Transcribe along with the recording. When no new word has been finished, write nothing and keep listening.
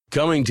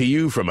Coming to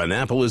you from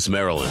Annapolis,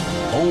 Maryland,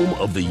 home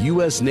of the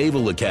U.S.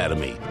 Naval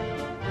Academy,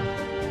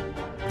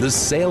 the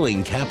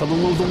sailing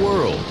capital of the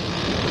world,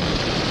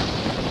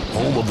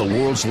 home of the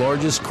world's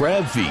largest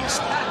crab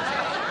feast,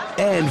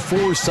 and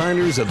 4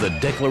 signers of the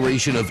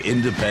Declaration of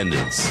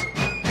Independence.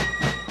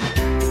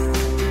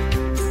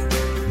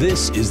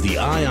 This is the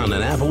Eye on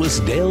Annapolis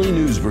Daily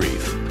News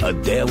Brief, a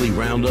daily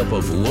roundup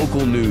of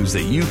local news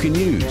that you can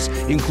use,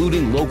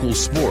 including local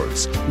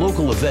sports,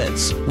 local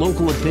events,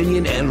 local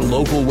opinion, and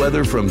local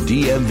weather from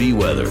DMV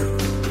Weather.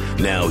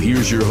 Now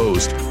here's your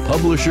host,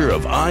 publisher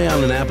of Eye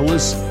on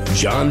Annapolis,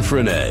 John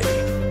Frenaye.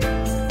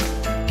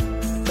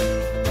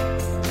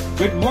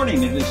 Good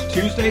morning. It is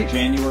Tuesday,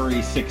 January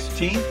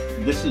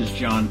 16th. This is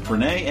John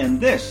Frenaye,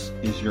 and this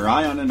is your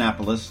Eye on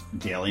Annapolis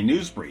Daily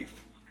News Brief.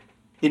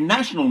 In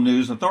national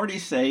news,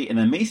 authorities say an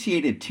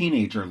emaciated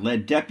teenager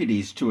led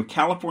deputies to a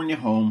California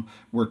home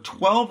where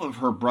 12 of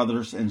her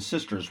brothers and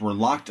sisters were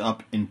locked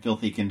up in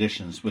filthy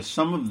conditions, with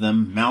some of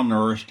them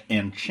malnourished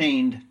and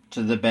chained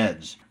to the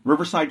beds.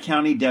 Riverside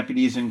County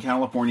deputies in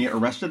California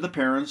arrested the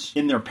parents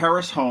in their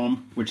Paris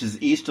home, which is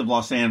east of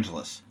Los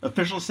Angeles.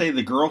 Officials say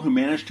the girl who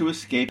managed to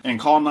escape and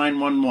call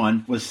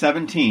 911 was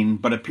 17,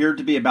 but appeared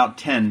to be about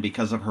 10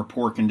 because of her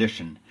poor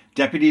condition.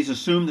 Deputies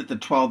assumed that the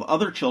 12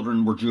 other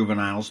children were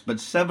juveniles, but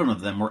 7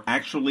 of them were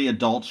actually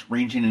adults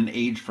ranging in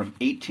age from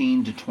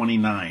 18 to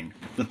 29.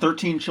 The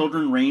 13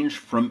 children ranged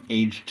from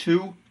age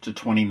 2 to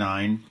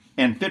 29,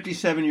 and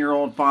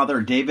 57-year-old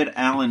father David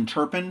Allen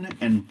Turpin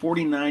and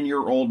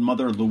 49-year-old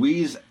mother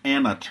Louise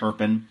Anna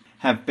Turpin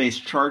have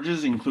faced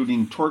charges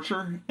including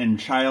torture and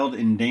child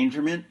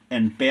endangerment,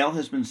 and bail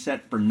has been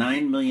set for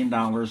 $9 million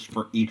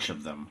for each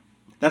of them.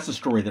 That's a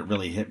story that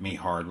really hit me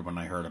hard when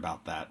I heard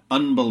about that.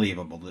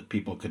 Unbelievable that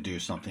people could do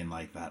something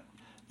like that.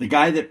 The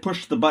guy that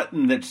pushed the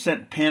button that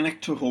sent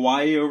panic to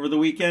Hawaii over the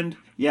weekend,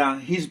 yeah,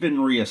 he's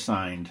been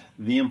reassigned.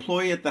 The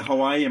employee at the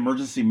Hawaii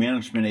Emergency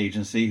Management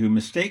Agency who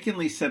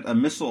mistakenly sent a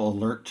missile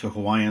alert to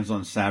Hawaiians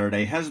on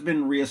Saturday has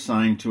been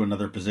reassigned to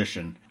another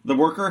position. The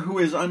worker, who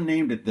is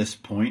unnamed at this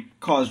point,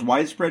 caused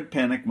widespread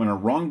panic when a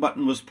wrong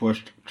button was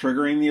pushed,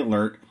 triggering the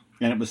alert,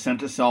 and it was sent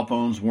to cell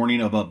phones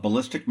warning of a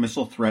ballistic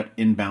missile threat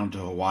inbound to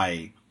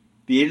Hawaii.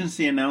 The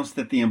agency announced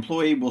that the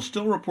employee will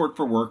still report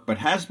for work, but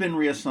has been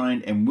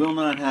reassigned and will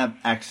not have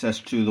access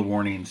to the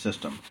warning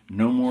system.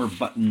 No more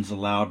buttons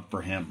allowed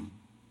for him.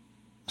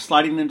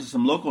 Sliding into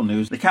some local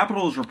news, the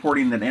Capitol is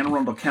reporting that Anne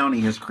Arundel County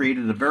has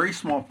created a very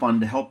small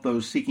fund to help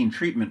those seeking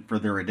treatment for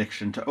their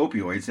addiction to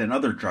opioids and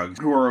other drugs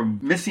who are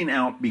missing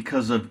out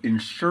because of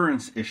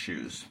insurance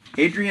issues.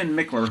 Adrienne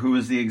Mickler, who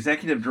is the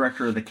executive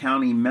director of the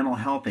county mental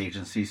health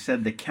agency,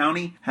 said the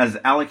county has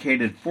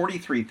allocated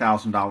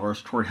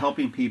 $43,000 toward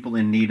helping people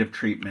in need of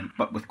treatment,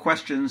 but with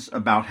questions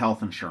about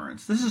health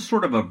insurance. This is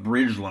sort of a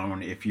bridge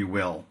loan, if you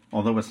will,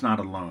 although it's not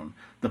a loan.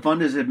 The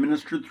fund is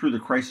administered through the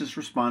crisis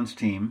response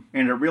team,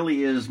 and it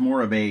really is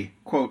more of a,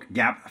 quote,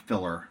 gap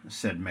filler,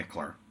 said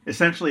Mickler.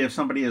 Essentially, if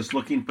somebody is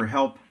looking for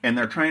help and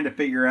they're trying to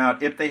figure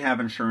out if they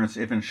have insurance,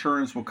 if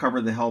insurance will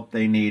cover the help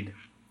they need,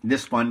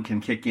 this fund can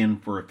kick in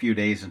for a few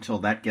days until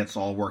that gets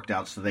all worked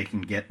out so they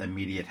can get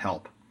immediate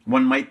help.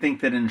 One might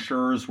think that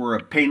insurers were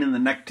a pain in the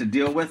neck to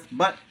deal with,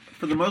 but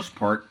for the most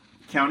part,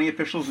 county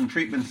officials and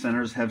treatment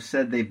centers have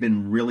said they've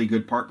been really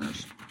good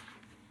partners.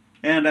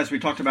 And as we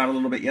talked about a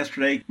little bit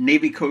yesterday,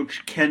 Navy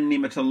coach Ken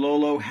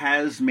Niumatalolo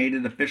has made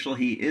it official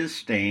he is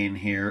staying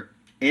here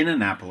in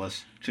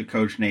Annapolis to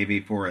coach Navy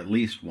for at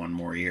least one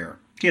more year.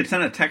 He had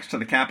sent a text to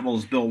the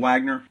Capitol's Bill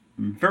Wagner,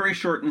 very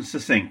short and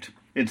succinct.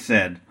 It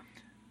said,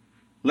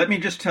 "Let me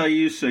just tell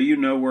you so you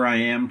know where I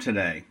am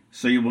today,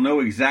 so you will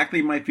know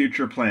exactly my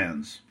future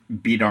plans.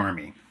 Beat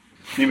Army."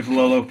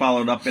 Niumatalolo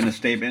followed up in a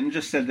statement and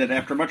just said that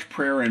after much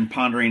prayer and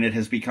pondering, it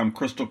has become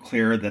crystal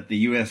clear that the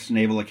U.S.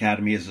 Naval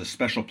Academy is a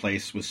special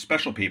place with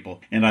special people,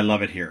 and I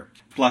love it here.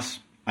 Plus,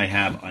 I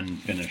have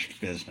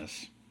unfinished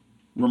business.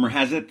 Rumor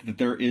has it that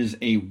there is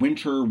a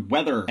winter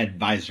weather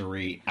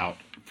advisory out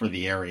for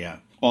the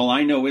area. All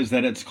I know is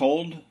that it's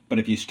cold, but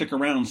if you stick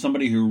around,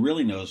 somebody who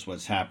really knows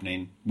what's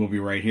happening will be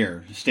right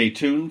here. Stay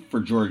tuned for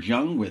George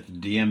Young with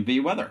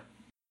DMV Weather.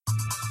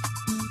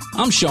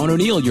 I'm Sean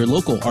O'Neill, your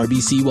local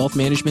RBC Wealth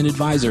Management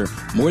Advisor.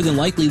 More than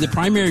likely, the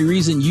primary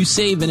reason you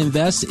save and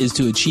invest is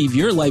to achieve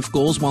your life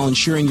goals while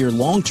ensuring your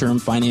long-term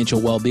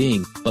financial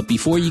well-being. But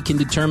before you can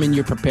determine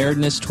your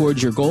preparedness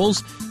towards your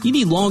goals, you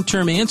need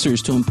long-term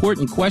answers to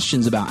important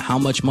questions about how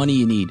much money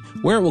you need,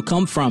 where it will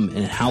come from,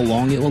 and how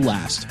long it will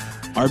last.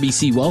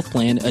 RBC Wealth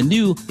Plan, a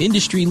new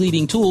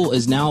industry-leading tool,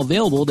 is now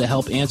available to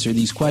help answer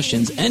these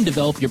questions and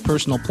develop your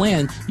personal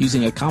plan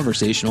using a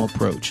conversational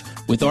approach.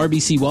 With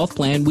RBC Wealth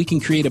Plan, we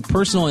can create a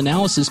personal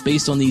analysis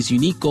based on these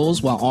unique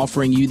goals while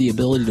offering you the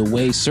ability to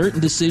weigh certain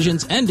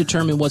decisions and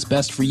determine what's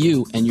best for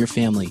you and your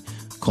family.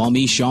 Call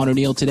me, Sean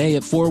O'Neill, today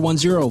at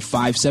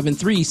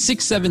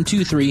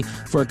 410-573-6723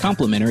 for a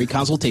complimentary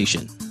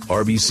consultation.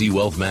 RBC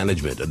Wealth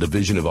Management, a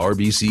division of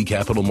RBC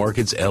Capital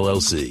Markets,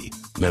 LLC.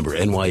 Member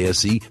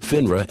NYSE,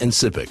 FINRA, and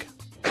SIPC.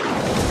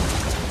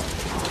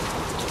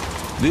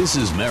 This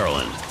is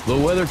Maryland. The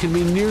weather can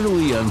be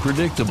nearly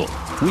unpredictable.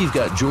 we've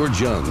got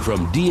George Young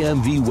from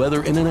DMV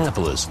Weather in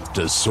Annapolis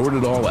to sort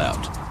it all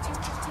out.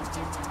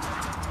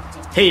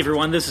 Hey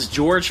everyone, this is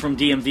George from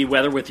DMV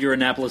Weather with your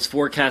Annapolis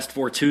forecast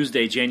for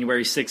Tuesday,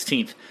 January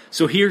 16th.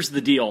 So here's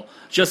the deal.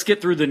 Just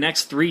get through the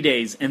next 3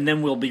 days and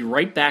then we'll be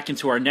right back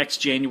into our next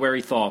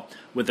January thaw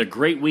with a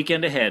great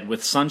weekend ahead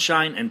with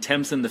sunshine and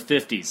temps in the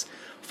 50s.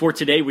 For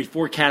today, we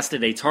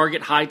forecasted a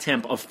target high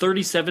temp of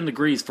 37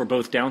 degrees for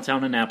both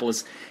downtown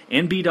Annapolis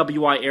and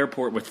BWI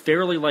Airport with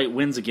fairly light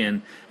winds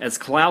again as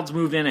clouds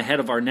move in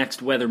ahead of our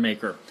next weather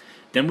maker.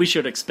 Then we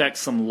should expect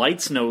some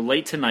light snow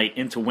late tonight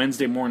into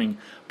Wednesday morning,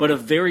 but a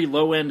very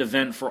low-end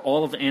event for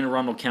all of Anne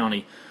Arundel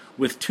County,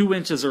 with 2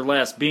 inches or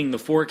less being the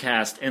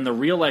forecast, and the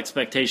real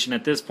expectation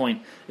at this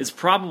point is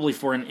probably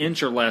for an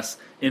inch or less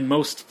in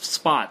most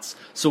spots.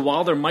 So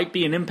while there might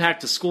be an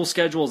impact to school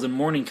schedules and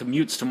morning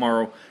commutes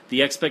tomorrow,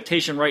 the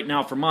expectation right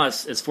now from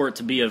us is for it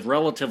to be a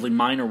relatively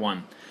minor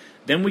one.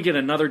 Then we get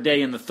another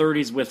day in the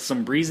 30s with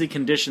some breezy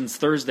conditions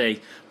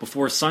Thursday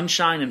before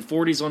sunshine and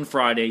 40s on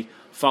Friday,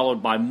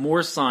 followed by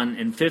more sun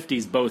and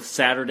 50s both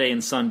Saturday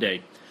and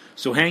Sunday.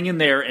 So hang in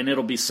there and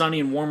it'll be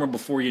sunny and warmer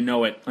before you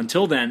know it.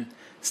 Until then,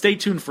 stay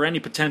tuned for any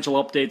potential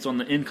updates on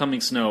the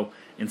incoming snow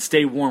and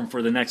stay warm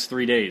for the next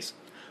 3 days.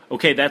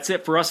 Okay, that's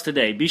it for us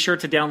today. Be sure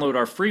to download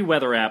our free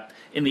weather app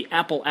in the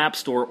Apple App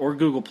Store or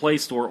Google Play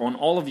Store on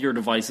all of your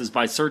devices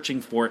by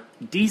searching for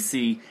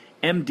DC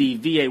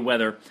MDVA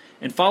Weather,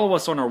 and follow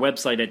us on our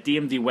website at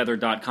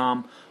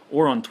dmvweather.com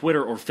or on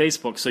Twitter or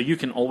Facebook so you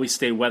can always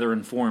stay weather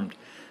informed.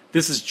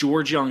 This is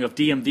George Young of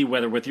DMV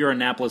Weather with your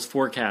Annapolis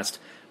forecast.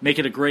 Make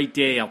it a great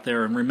day out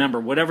there, and remember,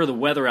 whatever the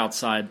weather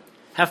outside,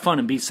 have fun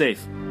and be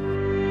safe.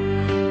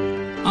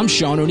 I'm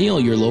Sean O'Neill,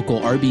 your local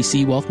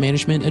RBC Wealth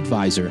Management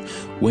Advisor.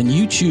 When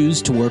you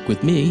choose to work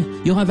with me,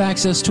 you'll have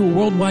access to a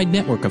worldwide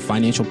network of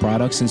financial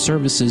products and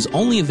services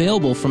only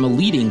available from a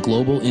leading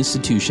global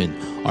institution.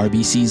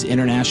 RBC's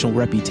international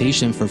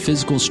reputation for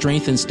physical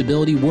strength and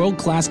stability,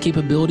 world-class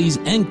capabilities,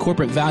 and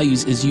corporate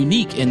values is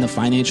unique in the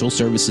financial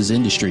services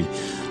industry.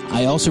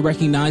 I also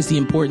recognize the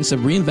importance of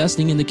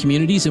reinvesting in the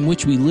communities in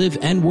which we live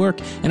and work,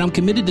 and I'm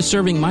committed to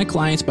serving my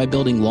clients by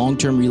building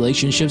long-term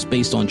relationships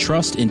based on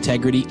trust,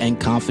 integrity,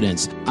 and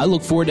confidence. I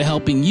look forward to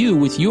helping you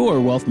with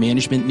your wealth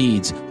management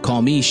needs.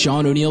 Call me,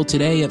 Sean O'Neill,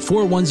 today at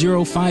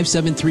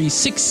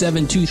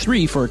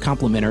 410-573-6723 for a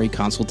complimentary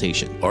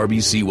consultation.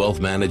 RBC Wealth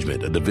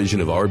Management, a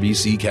division of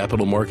RBC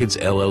Capital Markets,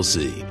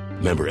 LLC.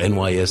 Member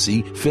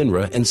NYSE,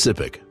 FINRA, and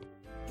SIPC.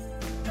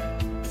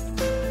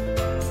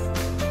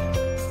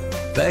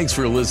 Thanks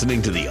for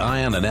listening to the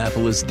Eye on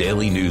Annapolis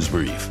Daily News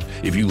Brief.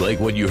 If you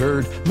like what you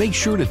heard, make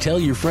sure to tell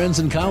your friends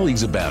and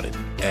colleagues about it.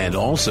 And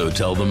also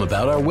tell them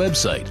about our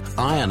website,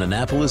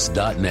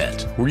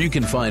 eyeonannapolis.net, where you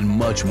can find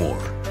much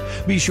more.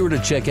 Be sure to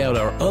check out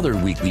our other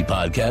weekly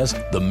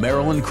podcast, The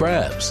Maryland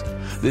Crabs.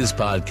 This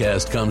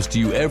podcast comes to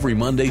you every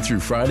Monday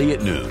through Friday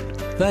at noon.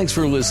 Thanks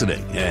for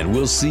listening, and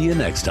we'll see you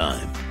next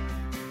time.